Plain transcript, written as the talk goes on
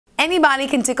Anybody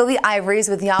can tickle the ivories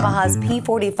with Yamaha's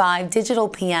P45 Digital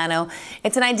Piano.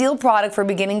 It's an ideal product for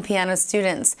beginning piano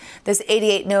students. This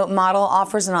 88-note model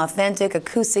offers an authentic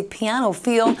acoustic piano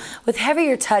feel with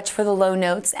heavier touch for the low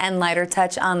notes and lighter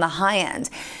touch on the high end.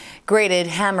 Graded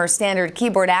hammer standard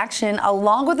keyboard action,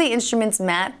 along with the instrument's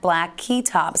matte black key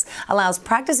tops, allows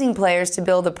practicing players to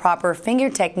build the proper finger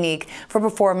technique for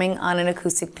performing on an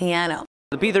acoustic piano.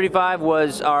 The P35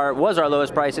 was our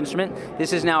lowest price instrument.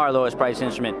 This is now our lowest price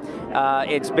instrument.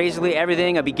 It's basically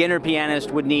everything a beginner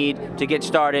pianist would need to get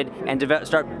started and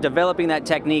start developing that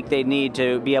technique they need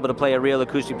to be able to play a real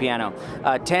acoustic piano.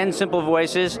 10 simple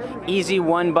voices, easy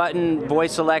one-button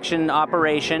voice selection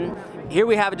operation. Here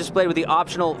we have it displayed with the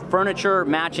optional furniture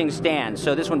matching stand.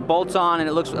 So this one bolts on and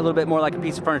it looks a little bit more like a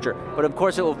piece of furniture. But of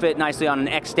course it will fit nicely on an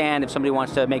X stand if somebody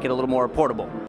wants to make it a little more portable.